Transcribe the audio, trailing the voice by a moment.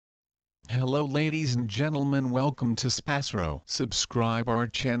Hello ladies and gentlemen, welcome to SPASRO. Subscribe our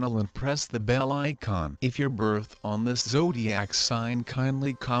channel and press the bell icon. If your birth on this zodiac sign,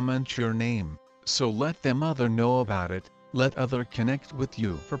 kindly comment your name, so let them other know about it. Let other connect with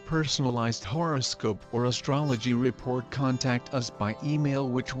you. For personalized horoscope or astrology report, contact us by email,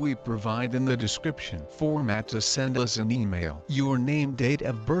 which we provide in the description. Format to send us an email: your name, date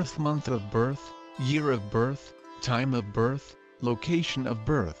of birth, month of birth, year of birth, time of birth, location of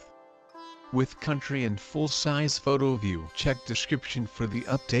birth, with country and full-size photo view. Check description for the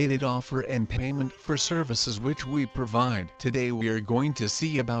updated offer and payment for services which we provide. Today we are going to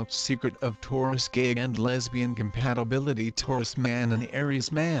see about secret of Taurus gay and lesbian compatibility. Taurus man and Aries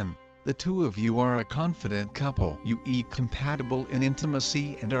man. The two of you are a confident couple. You compatible in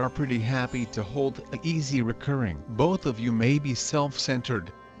intimacy and are pretty happy to hold a easy recurring. Both of you may be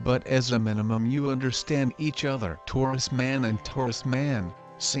self-centered, but as a minimum you understand each other. Taurus man and Taurus man.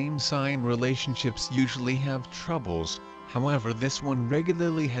 Same sign relationships usually have troubles, however this one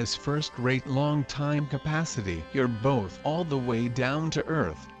regularly has first-rate long-time capacity. You're both all the way down to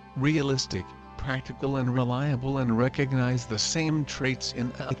earth, realistic, practical and reliable, and recognize the same traits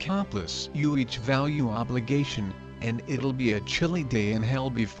in an accomplice. You each value obligation, and it'll be a chilly day in hell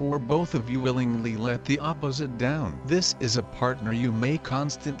before both of you willingly let the opposite down. This is a partner you may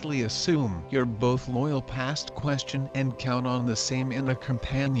constantly assume. You're both loyal past question and count on the same in a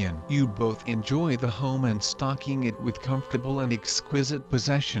companion. You both enjoy the home and stocking it with comfortable and exquisite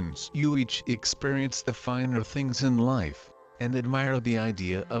possessions. You each experience the finer things in life, and admire the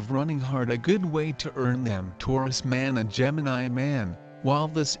idea of running hard, a good way to earn them. Taurus man and Gemini man. While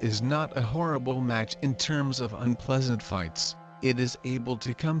this is not a horrible match in terms of unpleasant fights, it is able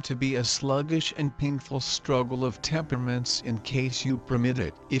to come to be a sluggish and painful struggle of temperaments in case you permit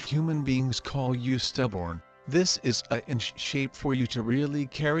it. If human beings call you stubborn, this is in shape for you to really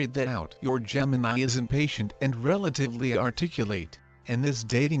carry that out. Your Gemini is impatient and relatively articulate, and this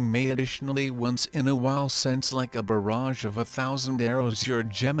dating may additionally once in a while sense like a barrage of 1,000 arrows. Your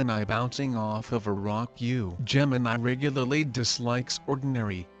Gemini bouncing off of a rock. You Gemini regularly dislikes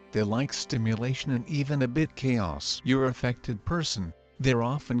ordinary, they like stimulation and even a bit chaos. Your affected person, they're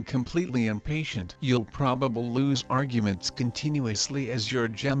often completely impatient. You'll probably lose arguments continuously as your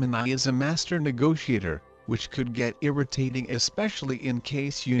Gemini is a master negotiator, which could get irritating, especially in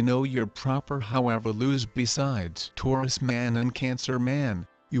case you know you're proper, however lose. Besides Taurus man and Cancer man,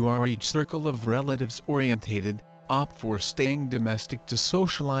 you are each circle of relatives orientated, opt for staying domestic to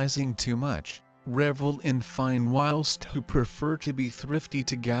socializing too much, revel in fine whilst who prefer to be thrifty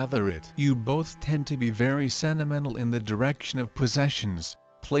to gather it. You both tend to be very sentimental in the direction of possessions,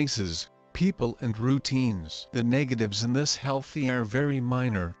 places, people and routines. The negatives in this healthy are very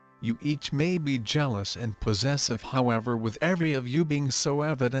minor. You each may be jealous and possessive, however with every of you being so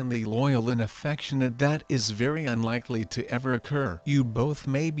evidently loyal and affectionate that is very unlikely to ever occur. You both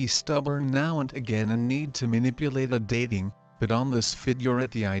may be stubborn now and again and need to manipulate a dating, but on this feed you're at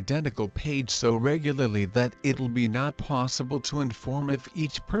the identical page so regularly that it'll be not possible to inform if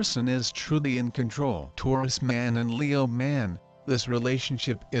each person is truly in control. Taurus man and Leo man. This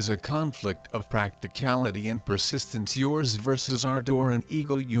relationship is a conflict of practicality and persistence. Yours versus ardor and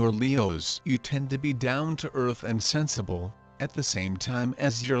ego. Your Leos. You tend to be down to earth and sensible, at the same time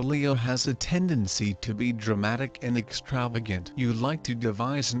as your Leo has a tendency to be dramatic and extravagant. You like to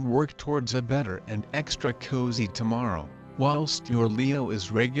devise and work towards a better and extra cozy tomorrow, whilst your Leo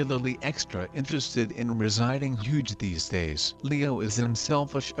is regularly extra interested in residing huge these days. Leo is an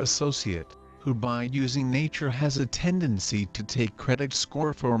unselfish associate, who by using nature has a tendency to take credit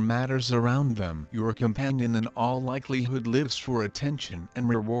score for matters around them. Your companion in all likelihood lives for attention and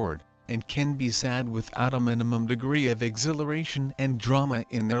reward, and can be sad without a minimum degree of exhilaration and drama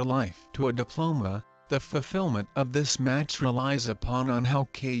in their life. To a diploma, the fulfillment of this match relies upon on how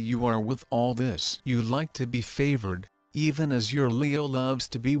you are with all this. You like to be favored, even as your Leo loves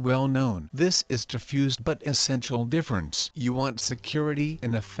to be well known. This is diffused but essential difference. You want security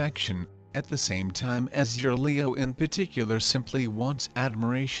and affection, at the same time as your Leo in particular simply wants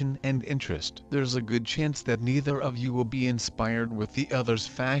admiration and interest. There's a good chance that neither of you will be inspired with the other's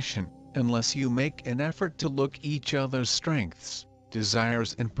fashion, unless you make an effort to look each other's strengths,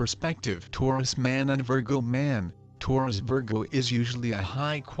 desires and perspective. Taurus man and Virgo man. Taurus Virgo is usually a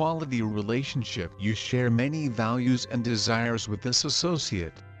high-quality relationship. You share many values and desires with this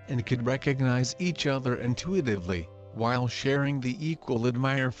associate, and could recognize each other intuitively, while sharing the equal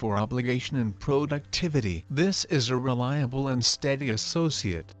admire for obligation and productivity. This is a reliable and steady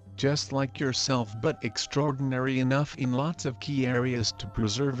associate, just like yourself but extraordinary enough in lots of key areas to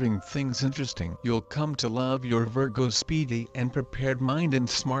preserving things interesting. You'll come to love your Virgo's speedy and prepared mind and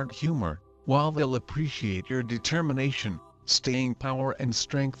smart humor, while they'll appreciate your determination, staying power and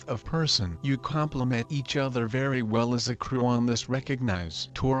strength of person. You complement each other very well as a crew on this. Recognize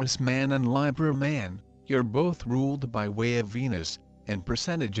Taurus man and Libra man, you're both ruled by way of Venus, and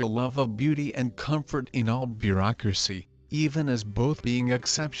percentage a love of beauty and comfort in all bureaucracy, even as both being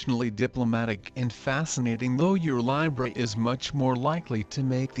exceptionally diplomatic and fascinating, though your Libra is much more likely to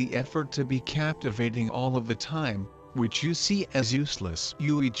make the effort to be captivating all of the time, which you see as useless.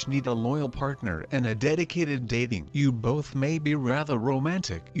 You each need a loyal partner and a dedicated dating. You both may be rather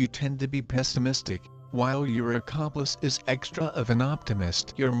romantic. You tend to be pessimistic, while your accomplice is extra of an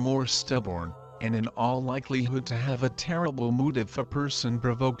optimist. You're more stubborn, and in all likelihood to have a terrible mood if a person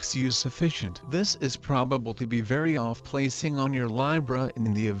provokes you sufficient. This is probable to be very off-placing on your Libra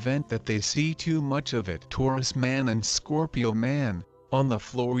in the event that they see too much of it. Taurus man and Scorpio man, on the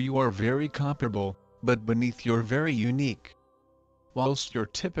floor you are very comparable, but beneath you're very unique. Whilst you're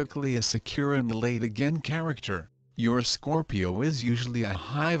typically a secure and laid-again character, your Scorpio is usually a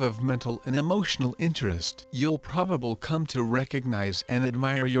hive of mental and emotional interest. You'll probably come to recognize and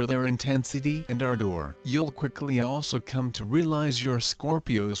admire their intensity and ardor. You'll quickly also come to realize your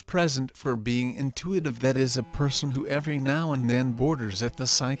Scorpio's present for being intuitive, that is, a person who every now and then borders at the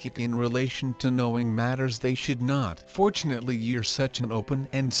psychic in relation to knowing matters they should not. Fortunately, you're such an open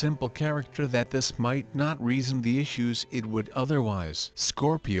and simple character that this might not reason the issues it would otherwise.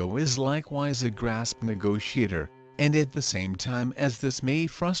 Scorpio is likewise a grasp negotiator, and at the same time as this may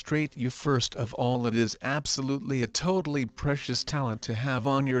frustrate you, first of all it is absolutely a totally precious talent to have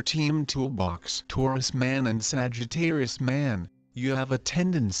on your team toolbox. Taurus man and Sagittarius man, you have a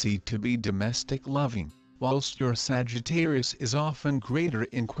tendency to be domestic loving, whilst your Sagittarius is often greater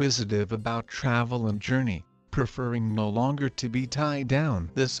inquisitive about travel and journey, preferring no longer to be tied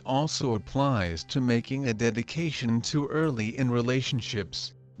down. This also applies to making a dedication too early in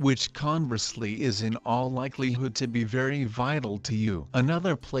relationships, which conversely is in all likelihood to be very vital to you.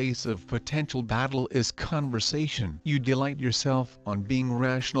 Another place of potential battle is conversation. You delight yourself on being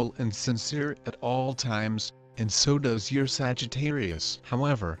rational and sincere at all times, and so does your Sagittarius.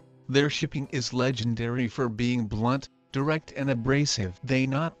 However, their shipping is legendary for being blunt, direct and abrasive. They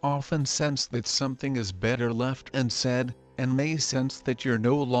not often sense that something is better left unsaid, and may sense that you're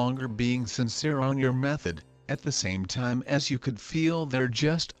no longer being sincere on your method, at the same time as you could feel they're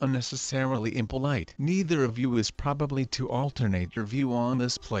just unnecessarily impolite. Neither of you is probably to alternate your view on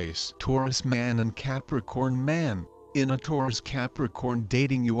this place. Taurus man and Capricorn man, in a Taurus-Capricorn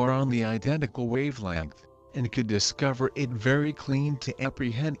dating you are on the identical wavelength, and could discover it very clean to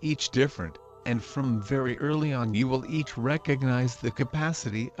apprehend each different, and from very early on you will each recognize the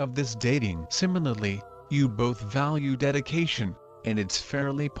capacity of this dating. Similarly, you both value dedication, and it's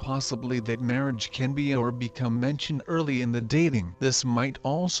fairly possibly that marriage can be or become mentioned early in the dating. This might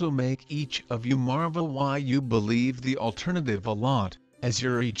also make each of you marvel why you believe the alternative a lot, as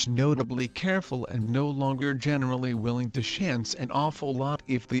you're each notably careful and no longer generally willing to chance an awful lot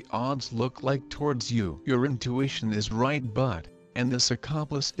if the odds look like towards you. Your intuition is right, but, and this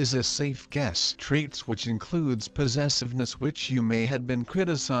accomplice is a safe guess. Traits which includes possessiveness, which you may have been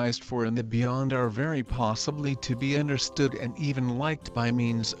criticized for in the beyond, are very possibly to be understood and even liked by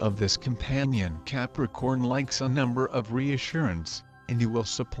means of this companion. Capricorn likes a number of reassurance, and you will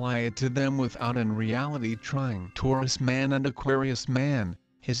supply it to them without in reality trying. Taurus man and Aquarius man,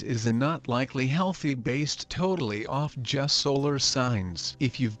 his is a not likely healthy based totally off just solar signs.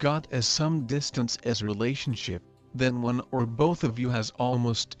 If you've got as some distance as relationship, then one or both of you has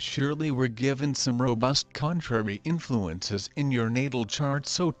almost surely were given some robust contrary influences in your natal chart,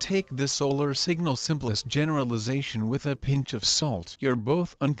 so take this solar signal simplest generalization with a pinch of salt. You're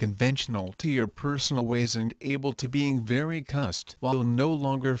both unconventional to your personal ways and able to being very cussed, while no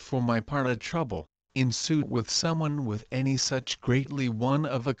longer for my part a trouble, in suit with someone with any such greatly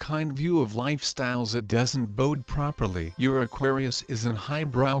one-of-a-kind view of lifestyles it doesn't bode properly. Your Aquarius is an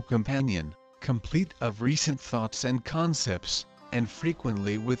highbrow companion, complete of recent thoughts and concepts, and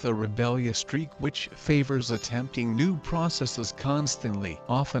frequently with a rebellious streak which favors attempting new processes constantly,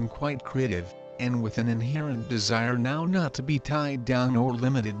 often quite creative, and with an inherent desire now not to be tied down or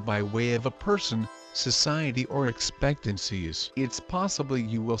limited by way of a person, society or expectancies. It's possible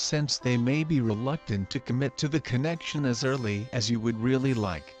you will sense they may be reluctant to commit to the connection as early as you would really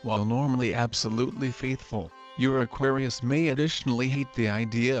like. While normally absolutely faithful, your Aquarius may additionally hate the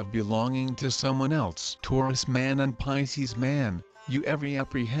idea of belonging to someone else. Taurus man and Pisces man, you every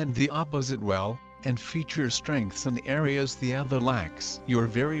apprehend the opposite well, and feature strengths in areas the other lacks. You're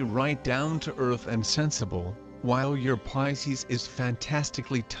very right down to earth and sensible, while your Pisces is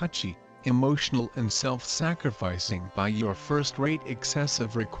fantastically touchy, emotional and self-sacrificing by your first-rate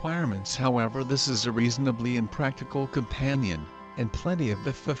excessive requirements. However, this is a reasonably impractical companion, and plenty of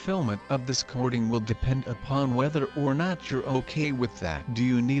the fulfillment of this courting will depend upon whether or not you're okay with that. Do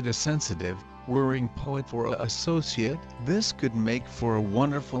you need a sensitive, worrying poet for an associate? This could make for a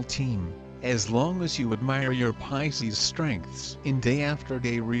wonderful team, as long as you admire your Pisces' strengths. In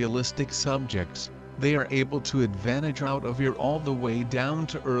day-after-day realistic subjects, they are able to advantage out of your all-the-way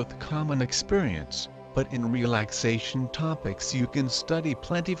down-to-earth common experience, but in relaxation topics you can study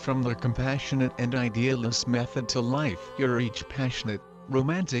plenty from their compassionate and idealist method to life. You're each passionate,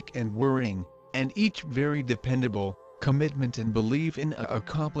 romantic and worrying, and each very dependable. Commitment and belief in an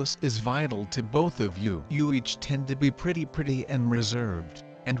accomplice is vital to both of you. You each tend to be pretty and reserved,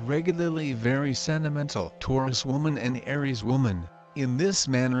 and regularly very sentimental. Taurus woman and Aries woman. In this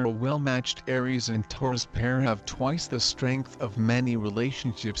manner, a well-matched Aries and Taurus pair have twice the strength of many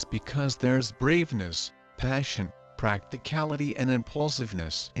relationships because there's braveness, passion, practicality and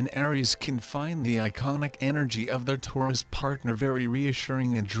impulsiveness. An Aries can find the iconic energy of their Taurus partner very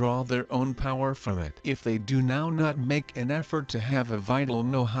reassuring and draw their own power from it. If they do not make an effort to have a vital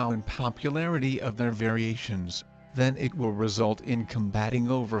know-how and popularity of their variations, then it will result in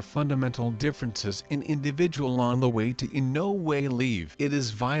combating over fundamental differences in individual on the way to in no way leave. It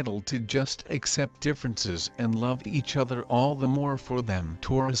is vital to just accept differences and love each other all the more for them.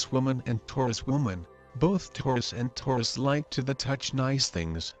 Taurus woman and Taurus woman. Both Taurus and Taurus like to touch nice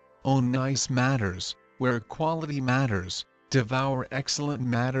things, own nice matters, wear quality matters, devour excellent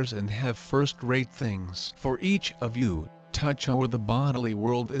matters and have first-rate things. For each of you, touch over the bodily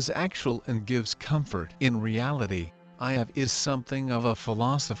world is actual and gives comfort. In reality, I have is something of a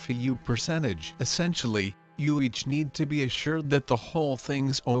philosophy you percentage. Essentially, you each need to be assured that the whole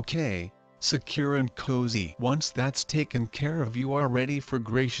thing's okay, secure and cozy. Once that's taken care of, you are ready for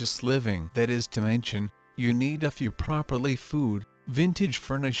gracious living. That is to mention, you need a few properly food, vintage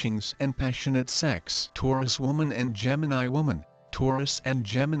furnishings and passionate sex. Taurus woman and Gemini woman. Taurus and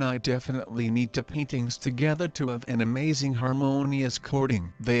Gemini definitely need to paintings together to have an amazing harmonious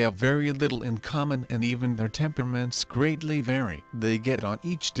courting. They have very little in common and even their temperaments greatly vary. They get on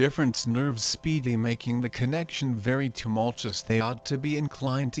each different nerves speedy, making the connection very tumultuous. They ought to be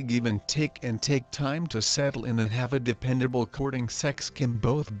inclined to give and take time to settle in and have a dependable courting. Sex can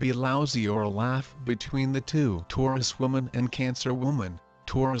both be lousy or a laugh between the two. Taurus woman and Cancer woman.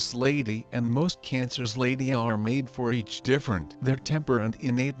 Taurus lady and most Cancer's lady are made for each different. Their temper and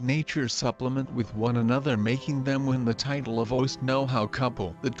innate nature supplement with one another, making them win the title of most know-how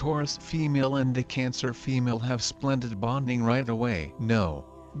couple. The Taurus female and the Cancer female have splendid bonding right away. No,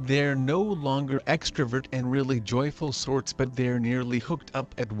 they're no longer extrovert and really joyful sorts, but they're nearly hooked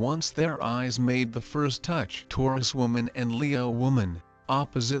up at once their eyes made the first touch. Taurus woman and Leo woman.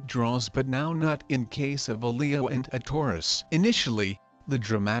 Opposite draws, but now not in case of a Leo and a Taurus. Initially, the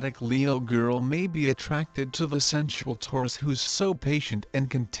dramatic Leo girl may be attracted to the sensual Taurus who's so patient and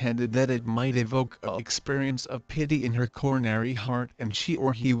contented that it might evoke an experience of pity in her coronary heart, and she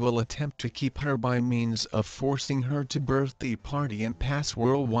or he will attempt to keep her by means of forcing her to birthday party and pass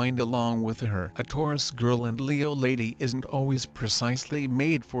whirlwind along with her. A Taurus girl and Leo lady isn't always precisely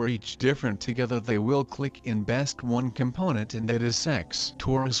made for each different. Together they will click in best one component, and that is sex.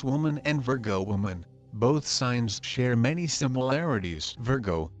 Taurus woman and Virgo woman. Both signs share many similarities.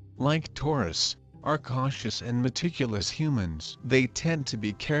 Virgo, like Taurus, are cautious and meticulous humans. They tend to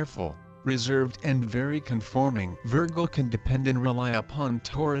be careful, reserved and very conforming. Virgo can depend and rely upon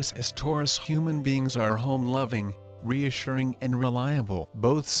Taurus, as Taurus human beings are home-loving, reassuring and reliable.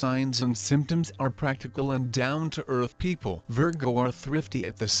 Both signs and symptoms are practical and down-to-earth people. Virgo are thrifty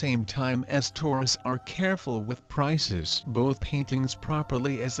at the same time as Taurus are careful with prices. Both paintings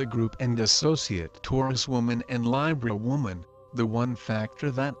properly as a group and associate. Taurus woman and Libra woman. The one factor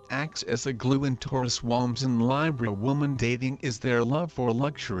that acts as a glue in Taurus woman and Libra woman dating is their love for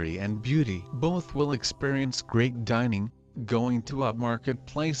luxury and beauty. Both will experience great dining, going to upmarket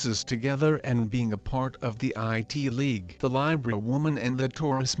places together and being a part of the IT league. The Libra woman and the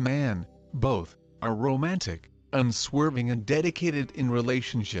Taurus man, both, are romantic, unswerving and dedicated in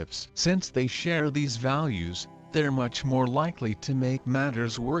relationships. Since they share these values, they're much more likely to make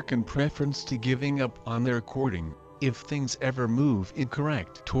matters work in preference to giving up on their courting, if things ever move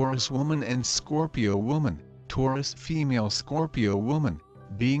incorrect. Taurus woman and Scorpio woman. Taurus female, Scorpio woman,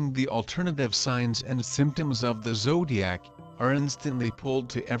 being the alternative signs and symptoms of the zodiac, are instantly pulled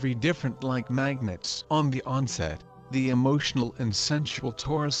to every different like magnets. On the onset, The emotional and sensual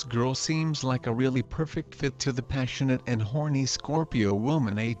Taurus girl seems like a really perfect fit to the passionate and horny Scorpio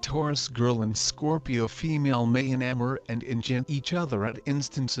woman. A Taurus girl and Scorpio female may enamor and enchant each other at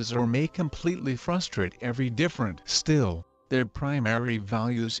instances or may completely frustrate every different. Still, their primary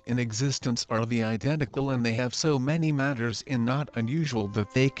values in existence are the identical, and they have so many matters in not unusual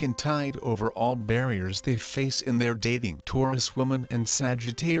that they can tide over all barriers they face in their dating. Taurus woman and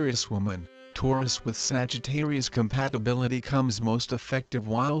Sagittarius woman. Taurus with Sagittarius compatibility comes most effective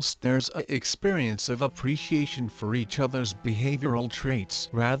whilst there's a experience of appreciation for each other's behavioral traits.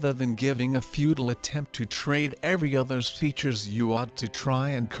 Rather than giving a futile attempt to trade every other's features, you ought to try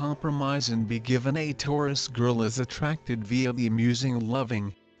and compromise and be given. A Taurus girl is attracted via the amusing,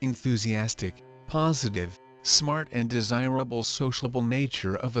 loving, enthusiastic, positive, smart and desirable sociable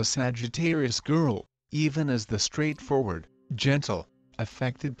nature of a Sagittarius girl, even as the straightforward, gentle,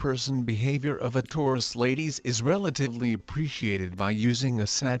 affected person behavior of a Taurus ladies is relatively appreciated by using a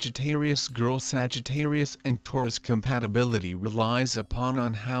Sagittarius girl. Sagittarius and Taurus compatibility relies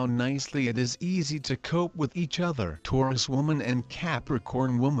upon how nicely it is easy to cope with each other. Taurus woman and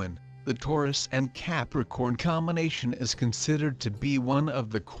Capricorn woman. The Taurus and Capricorn combination is considered to be one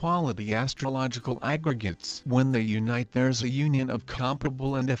of the quality astrological aggregates. When they unite, there's a union of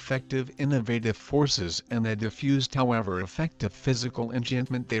comparable and effective innovative forces and a diffused however effective physical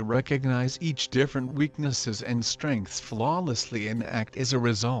enchantment. They recognize each different weaknesses and strengths flawlessly and act as a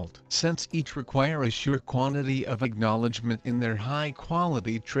result. Since each require a sure quantity of acknowledgement in their high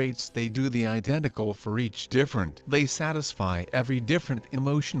quality traits, they do the identical for each different. They satisfy every different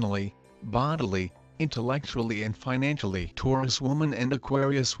emotionally, bodily, intellectually and financially. Taurus woman and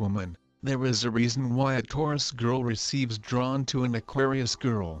Aquarius woman. There is a reason why a Taurus girl receives drawn to an Aquarius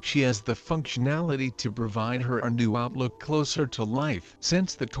girl. She has the functionality to provide her a new outlook closer to life.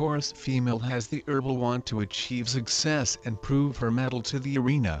 Since the Taurus female has the herbal want to achieve success and prove her mettle to the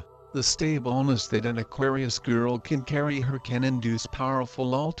arena, the stableness that an Aquarius girl can carry her can induce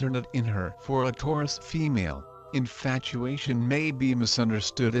powerful alternate in her. For a Taurus female, infatuation may be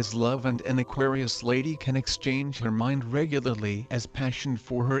misunderstood as love, and an Aquarius lady can exchange her mind regularly as passion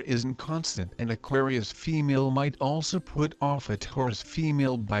for her isn't constant. An Aquarius female might also put off a Taurus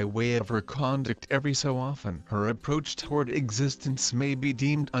female by way of her conduct every so often. Her approach toward existence may be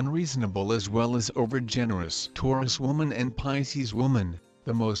deemed unreasonable as well as overgenerous. Taurus woman and Pisces woman.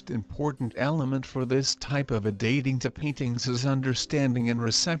 The most important element for this type of a dating to paintings is understanding and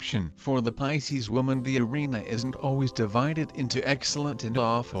reception. For the Pisces woman, the arena isn't always divided into excellent and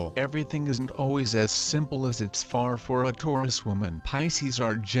awful. Everything isn't always as simple as it's far. For a Taurus woman, Pisces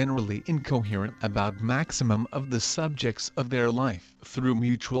are generally incoherent about maximum of the subjects of their life. Through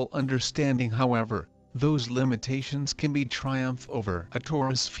mutual understanding, however, those limitations can be triumphed over. A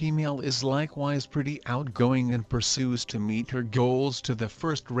Taurus female is likewise pretty outgoing and pursues to meet her goals to the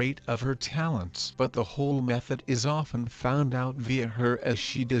first rate of her talents. But the whole method is often found out via her, as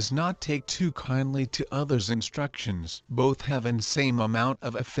she does not take too kindly to others' instructions. Both have an same amount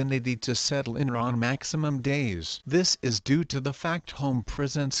of affinity to settle in on maximum days. This is due to the fact home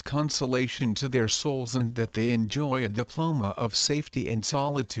presents consolation to their souls and that they enjoy a diploma of safety and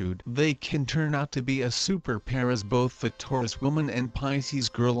solitude. They can turn out to be a super pair, as both the Taurus woman and Pisces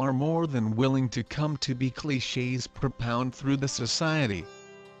girl are more than willing to come to be cliches propound through the society.